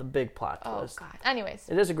 yeah, the big plot Oh, twist. God. Anyways.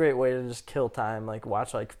 It is a great way to just kill time, like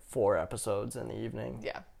watch like 4 episodes in the evening.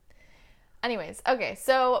 Yeah. Anyways, okay,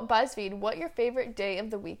 so BuzzFeed, what your favorite day of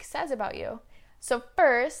the week says about you. So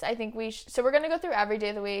first, I think so we're going to go through every day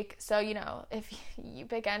of the week. So, if you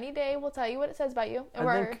pick any day, we'll tell you what it says about you.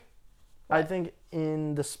 And I think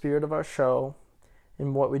in the spirit of our show,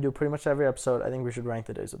 in what we do pretty much every episode, I think we should rank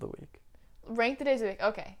the days of the week. Rank the days of the week.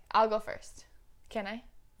 Okay, I'll go first. Can I?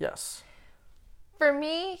 Yes. For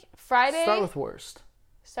me, Friday... Start with worst.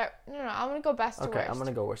 No, I'm going to go best to worst. Okay, I'm going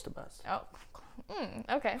to go worst to best. Oh,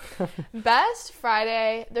 okay. Best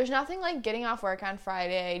Friday. There's nothing like getting off work on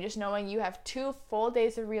Friday, just knowing you have 2 full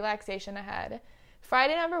days of relaxation ahead.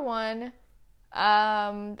 Friday, number 1.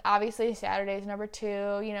 Obviously, Saturday's number 2.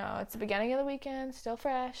 It's the beginning of the weekend. Still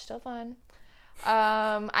fresh, still fun.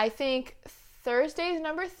 I think Thursday's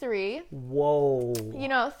number 3. Whoa.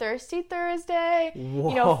 Thirsty Thursday.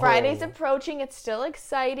 Whoa. Friday's approaching. It's still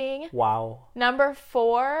exciting. Wow. Number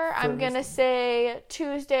 4, Thursday. I'm going to say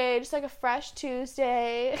Tuesday, just like a fresh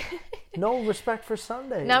Tuesday. No respect for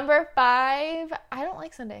Sunday. Number 5, I don't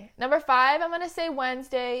like Sunday. Number 5, I'm going to say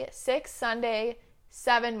Wednesday. 6, Sunday.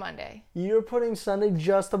 7, Monday. You're putting Sunday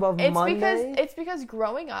just above Monday? It's because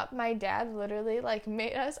growing up, my dad literally,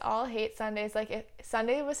 made us all hate Sundays.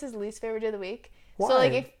 Sunday was his least favorite day of the week. Why?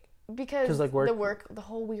 So, because work... the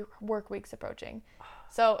whole work week's approaching.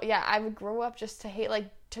 So, yeah, I would grow up just to hate,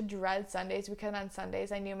 to dread Sundays, because on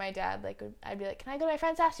Sundays, I knew my dad, I'd be like, can I go to my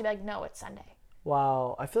friend's house? He'd be like, no, it's Sunday.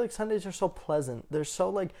 Wow. I feel like Sundays are so pleasant. They're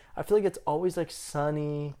so, I feel like it's always,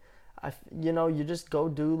 sunny. You just go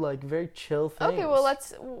do very chill things. Okay, well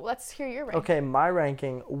let's hear your ranking. Okay, my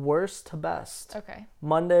ranking, worst to best. Okay.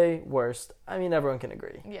 Monday, worst. I mean, everyone can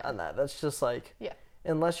agree on that. That's just yeah.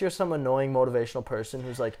 Unless you're some annoying motivational person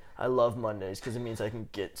who's I love Mondays because it means I can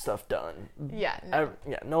get stuff done. Yeah. No.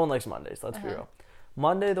 No one likes Mondays. Let's be real.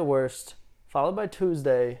 Monday the worst, followed by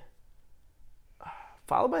Tuesday,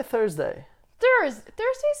 followed by Thursday.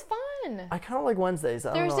 Thursday's fun. I kind of like Wednesdays.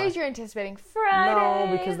 Thursdays you're anticipating Friday.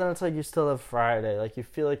 No, because then it's you still have Friday. You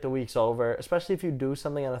feel like the week's over. Especially if you do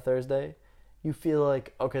something on a Thursday, you feel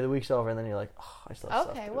okay, the week's over, and then you're oh, I still have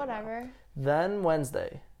stuff to do whatever. Now. Then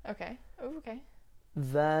Wednesday. Okay. Okay.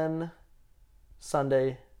 Then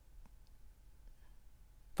Sunday.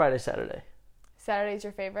 Friday, Saturday. Saturday's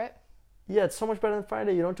your favorite? Yeah, it's so much better than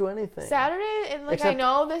Friday. You don't do anything. Saturday, and I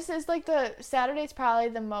know this is Saturday's probably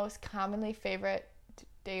the most commonly favorite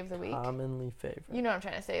day of the week. Commonly favorite. You know what I'm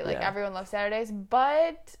trying to say. Everyone loves Saturdays,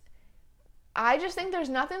 but I just think there's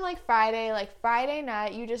nothing like Friday. Friday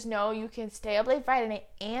night, you just know you can stay up late Friday night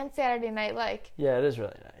and Saturday night. Yeah, it is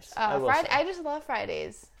really nice. I just love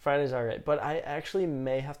Fridays. Fridays are great, but I actually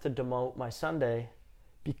may have to demote my Sunday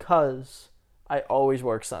because I always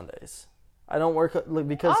work Sundays. I don't work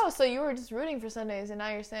because... Oh, so you were just rooting for Sundays, and now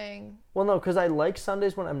you're saying... Well, no, because I like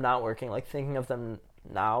Sundays when I'm not working, thinking of them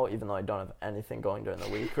now, even though I don't have anything going during the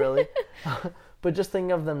week, really. But just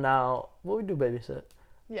thinking of them now, what would we do, babysit?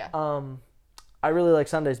 Yeah. I really like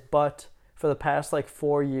Sundays, but for the past,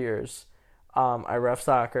 4 years, I ref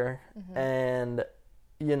soccer, and,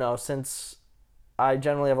 since I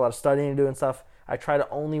generally have a lot of studying to do and stuff, I try to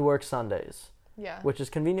only work Sundays. Yeah. Which is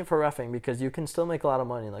convenient for reffing because you can still make a lot of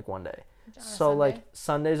money one day. So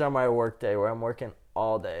Sundays are my work day where I'm working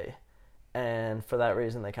all day, and for that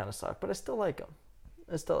reason they kind of suck. But I still like them.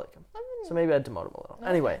 So maybe I'd demote them a little. Okay.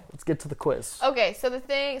 Anyway, let's get to the quiz. Okay, so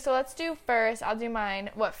let's do first. I'll do mine.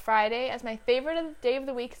 What Friday as my favorite day of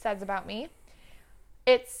the week says about me.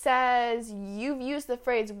 It says you've used the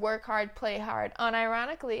phrase work hard, play hard.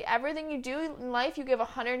 Unironically, everything you do in life, you give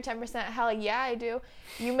 110%. Hell yeah, I do.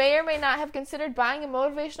 You may or may not have considered buying a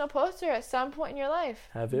motivational poster at some point in your life.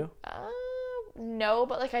 Have you? No,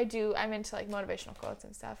 but I do. I'm into motivational quotes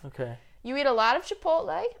and stuff. Okay. You eat a lot of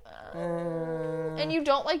Chipotle, and you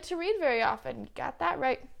don't like to read very often. You got that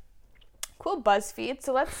right. Cool, BuzzFeed.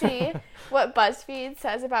 So let's see what BuzzFeed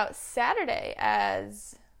says about Saturday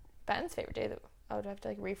as Ben's favorite day of the week. Oh, do I have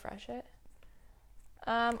to refresh it?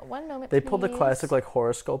 1 moment, They please. pulled the classic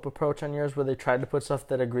horoscope approach on yours where they tried to put stuff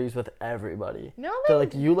that agrees with everybody. No, they're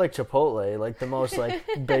you like Chipotle, the most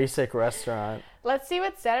basic restaurant. Let's see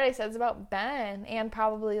what Saturday says about Ben and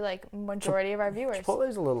probably majority of our viewers.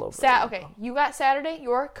 Chipotle's a little over. Okay, you got Saturday.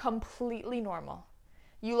 You're completely normal.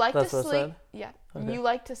 You like That's to what sleep. I said? Yeah. Okay. You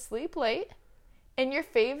like to sleep late, and your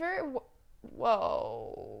favorite.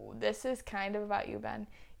 Whoa, this is kind of about you, Ben.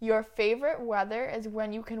 Your favorite weather is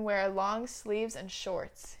when you can wear long sleeves and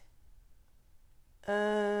shorts.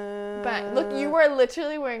 But look, you are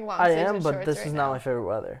literally wearing long sleeves and shorts but this right is now. not my favorite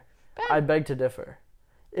weather. Ben. I beg to differ.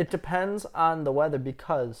 It depends on the weather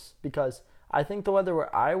because I think the weather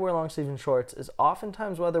where I wear long sleeves and shorts is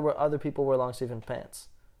oftentimes weather where other people wear long sleeves and pants.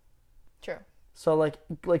 True. So like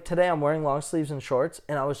today I'm wearing long sleeves and shorts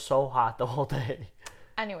and I was so hot the whole day.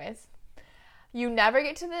 Anyways, you never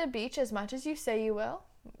get to the beach as much as you say you will.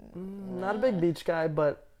 Not a big beach guy,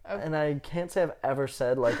 but and I can't say I've ever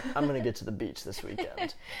said like I'm gonna get to the beach this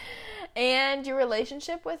weekend. And your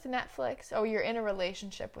relationship with Netflix. Oh, you're in a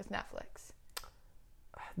relationship with Netflix.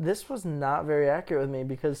 This was not very accurate with me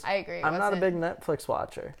because I agree. I'm not a big Netflix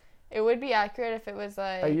watcher. It would be accurate if it was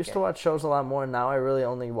like... I used to watch shows a lot more, and now I really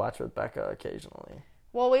only watch with Becca occasionally.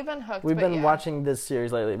 Well, we've been hooked. We've been watching this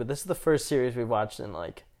series lately, but this is the first series we've watched in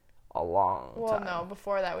like a long time. Well, no,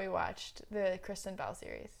 before that we watched the Kristen Bell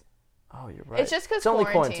series. Oh, you're right. It's just because only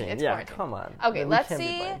quarantine. It's yeah, quarantine. come on. Okay, let's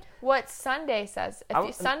see what Sunday says.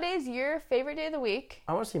 Sunday's your favorite day of the week.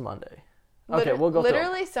 I want to see Monday. Okay, we'll go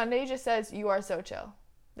literally, Sunday just says, you are so chill.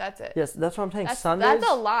 That's it. Yes, that's what I'm saying. That's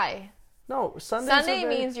a lie. No, Sunday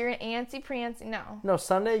means you're an antsy-prancy. No,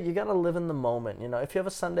 Sunday, you got to live in the moment. You know, if you have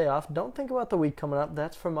a Sunday off, don't think about the week coming up.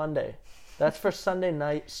 That's for Monday. That's for Sunday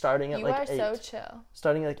night starting at like 8. You are so chill.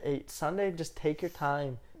 Starting at like 8. Sunday, just take your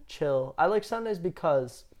time. Chill. I like Sundays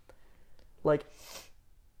because, like,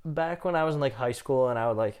 back when I was in like high school and I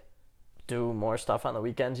would like do more stuff on the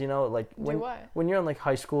weekends, you know, like when you're in like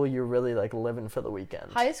high school, you're really like living for the weekend.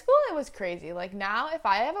 High school, it was crazy. Like now, if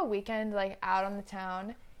I have a weekend like out on the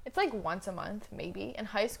town, it's like once a month maybe. In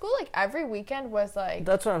high school, like every weekend was like...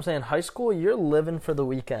 That's what I'm saying. High school, you're living for the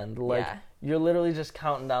weekend. Like you're literally just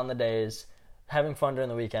counting down the days, having fun during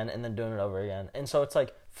the weekend, and then doing it over again. And so it's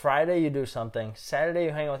like Friday you do something, Saturday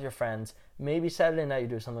you hang out with your friends, maybe Saturday night you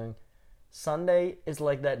do something. Sunday is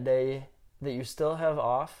like that day that you still have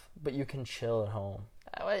off, but you can chill at home.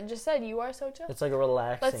 I just said you are so chill. It's like a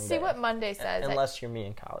relaxing Let's see day. What Monday says. Unless you're me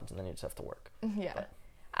in college, and then you just have to work. Yeah.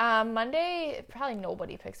 Monday, probably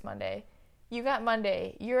nobody picks Monday. You got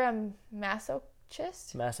Monday. You're a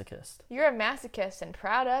masochist? Masochist. You're a masochist and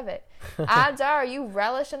proud of it. Odds are you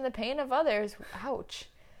relish in the pain of others. Ouch.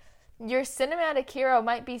 Your cinematic hero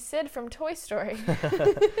might be Sid from Toy Story.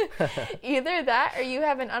 Either that or you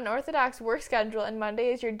have an unorthodox work schedule and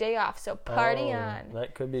Monday is your day off, so party on.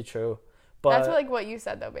 That could be true. But that's like what you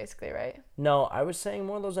said though, basically, right? No, I was saying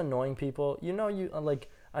more of those annoying people. You know, you like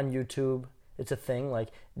on YouTube, it's a thing, like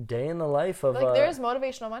day in the life of... Like there's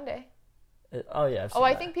Motivational Monday.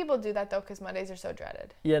 I think people do that though because Mondays are so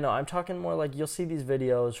dreaded. Yeah, no, I'm talking more like you'll see these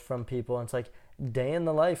videos from people and it's like day in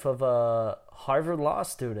the life of a Harvard law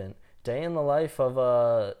student. Day in the life of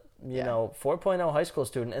a, 4.0 high school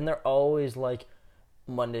student. And they're always like,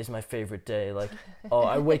 Monday's my favorite day. Like,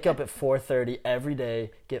 I wake up at 4:30 every day,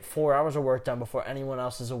 get 4 hours of work done before anyone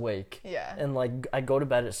else is awake. Yeah. And like, I go to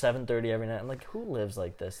bed at 7:30 every night. I'm like, who lives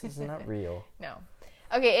like this? This is not real. No.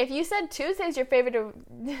 Okay, if you said Tuesday's your favorite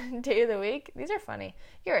day of the week, these are funny.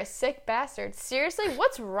 You're a sick bastard. Seriously,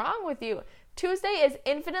 what's wrong with you? Tuesday is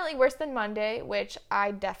infinitely worse than Monday, which I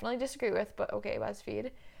definitely disagree with, but okay, BuzzFeed.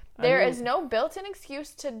 There is no built-in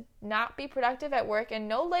excuse to not be productive at work and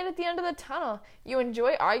no light at the end of the tunnel. You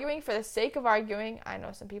enjoy arguing for the sake of arguing. I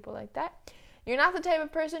know some people like that. You're not the type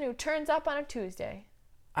of person who turns up on a Tuesday.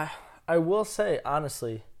 I will say,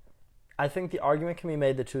 honestly, I think the argument can be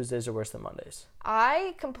made that Tuesdays are worse than Mondays.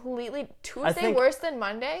 Tuesday worse than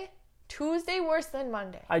Monday? Tuesday worse than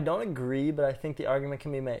Monday. I don't agree, but I think the argument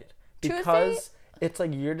can be made. Because it's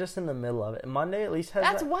like you're just in the middle of it. Monday at least has...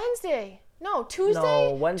 That's Wednesday. No, Tuesday.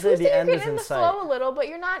 No, Wednesday the end is in sight. You're in the flow a little, but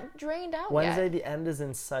you're not drained out Wednesday yet. the end is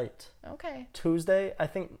in sight. Okay. Tuesday, I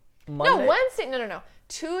think Monday. No, Wednesday. No.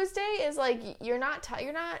 Tuesday is like you're not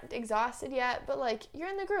exhausted yet, but like you're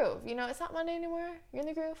in the groove. You know, it's not Monday anymore. You're in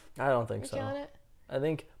the groove. I don't think so. You're feeling it. I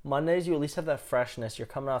think Mondays you at least have that freshness. You're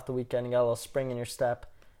coming off the weekend, you got a little spring in your step.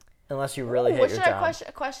 Unless you really hate your job. What should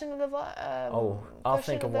our question of the vlog? I'll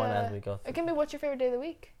think of one as we go through. It can be what's your favorite day of the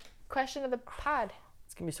week? Question of the pod.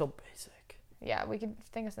 It's gonna be so basic. Yeah, we could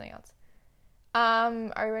think of something else.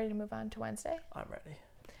 Are you ready to move on to Wednesday? I'm ready.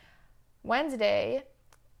 Wednesday.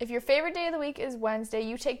 If your favorite day of the week is Wednesday,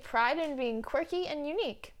 you take pride in being quirky and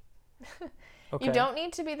unique. Okay. You don't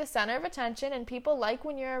need to be the center of attention, and people like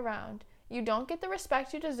when you're around. You don't get the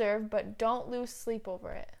respect you deserve, but don't lose sleep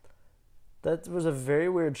over it. That was a very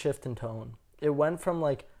weird shift in tone. It went from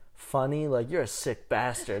like funny, like you're a sick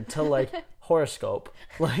bastard, to like horoscope.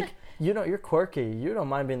 Like, you're quirky. You don't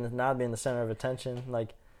mind not being the center of attention. Like,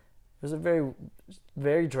 it was a very,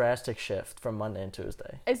 very drastic shift from Monday and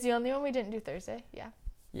Tuesday. It's the only one we didn't do Thursday. Yeah.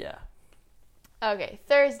 Yeah. Okay,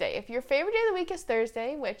 Thursday. If your favorite day of the week is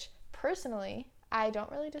Thursday, which personally I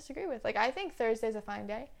don't really disagree with. Like, I think Thursday's a fine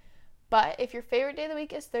day. But if your favorite day of the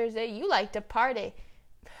week is Thursday, you like to party.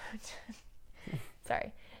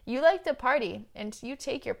 Sorry. You like to party, and you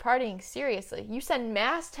take your partying seriously. You send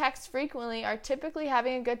mass texts frequently, are typically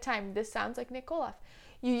having a good time. This sounds like Nick Koloff.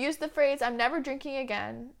 You use the phrase, I'm never drinking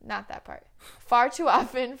again. Not that part. Far too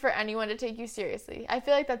often for anyone to take you seriously. I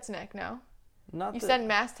feel like that's Nick, no? You send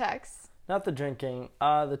mass texts. Not the drinking.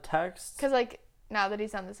 The text. Because, like, now that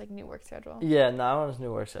he's on this, like, new work schedule. Yeah, now on his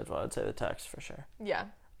new work schedule, I'd say the text for sure. Yeah.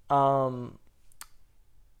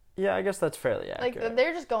 Yeah, I guess that's fairly accurate. Like,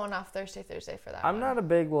 they're just going off Thursday for that I'm not a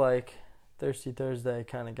big, like, Thirsty Thursday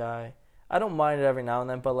kind of guy. I don't mind it every now and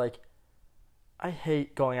then, but, like, I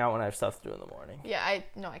hate going out when I have stuff to do in the morning. Yeah, I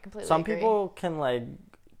completely Some agree. people can, like,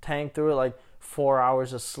 tank through it, like, 4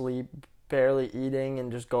 hours of sleep, barely eating,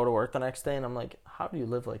 and just go to work the next day, and I'm like, how do you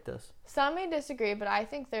live like this? Some may disagree, but I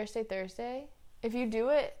think Thursday, if you do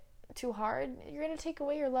it too hard, you're going to take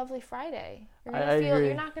away your lovely Friday.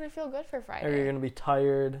 You're not going to feel good for Friday. Or you're going to be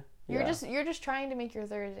tired. You're just trying to make your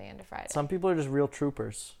Thursday into Friday. Some people are just real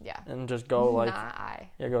troopers. Yeah. And just go like... Not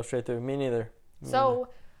I. Yeah, go straight through. Me neither. So,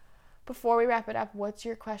 before we wrap it up, what's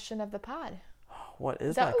your question of the pod? What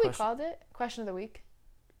is that my what question? We called it? Question of the week?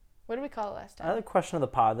 What did we call it last time? I like question of the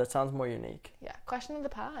pod. That sounds more unique. Yeah, question of the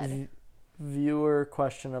pod. Viewer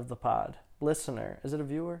question of the pod. Listener. Is it a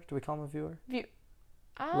viewer? Do we call him a viewer?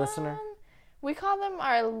 Listener? We call them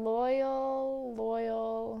our loyal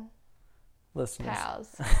listeners.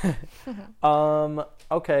 Pals.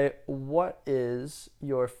 Okay, what is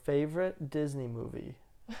your favorite Disney movie?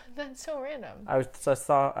 That's so random. I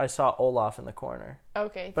saw Olaf in the corner.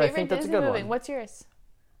 Okay, but favorite I think that's Disney a good movie. one. What's yours?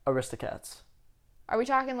 Aristocats. Are we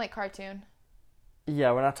talking like cartoon?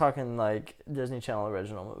 Yeah, we're not talking like Disney Channel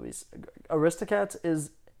original movies. Aristocats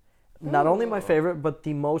is not only my favorite, but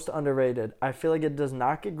the most underrated. I feel like it does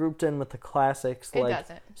not get grouped in with the classics like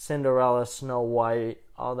Cinderella, Snow White,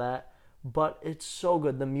 all that. But it's so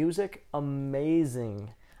good. The music,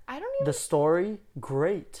 amazing. The story,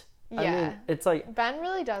 great. Yeah. I mean, it's like... Ben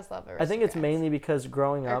really does love Aristocats. I think it's mainly because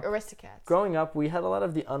growing up... Aristocats. Growing up, we had a lot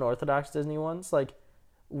of the unorthodox Disney ones. Like,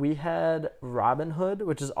 we had Robin Hood,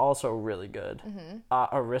 which is also really good. Mm-hmm.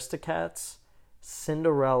 Aristocats,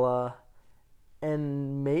 Cinderella...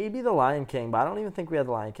 And maybe The Lion King, but I don't even think we had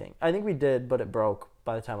The Lion King. I think we did, but it broke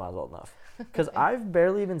by the time I was old enough. Because I've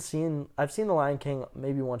seen The Lion King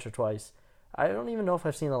maybe once or twice. I don't even know if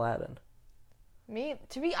I've seen Aladdin.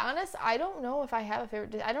 To be honest, I don't know if I have a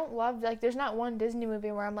favorite. I don't love, like, there's not one Disney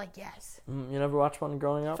movie where I'm like, yes. You never watched one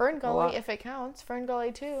growing up? Ferngully, if it counts.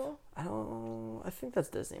 Ferngully 2. I think that's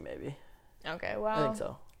Disney, maybe. Okay, well. I think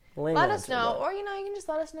so. Let us know. Or, you can just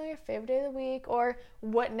let us know your favorite day of the week or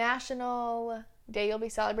what national day you'll be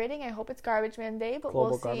celebrating. I hope it's Garbage Man Day, but Global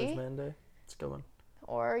we'll see. Garbage Man Day. It's a good one.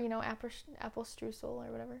 Or, apple streusel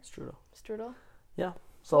or whatever. Strudel. Yeah.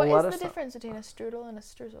 So what is the difference between a strudel and a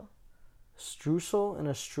streusel? Streusel and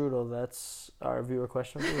a strudel. That's our viewer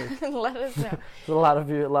question of the week. Let us know. a lot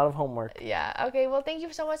of homework. Yeah. Okay. Well, thank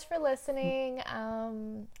you so much for listening.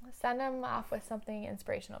 Send them off with something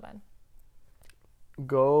inspirational, Ben.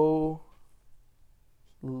 Go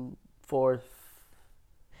forth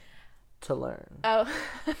to learn. Oh,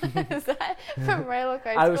 is that from Royal Oak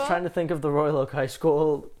High School? I was trying to think of the Royal Oak High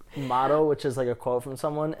School motto, which is like a quote from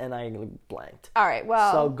someone, and I blanked. All right,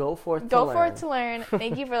 well. So go forth to learn. Go forth to learn.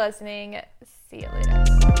 Thank you for listening. See you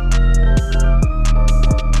later.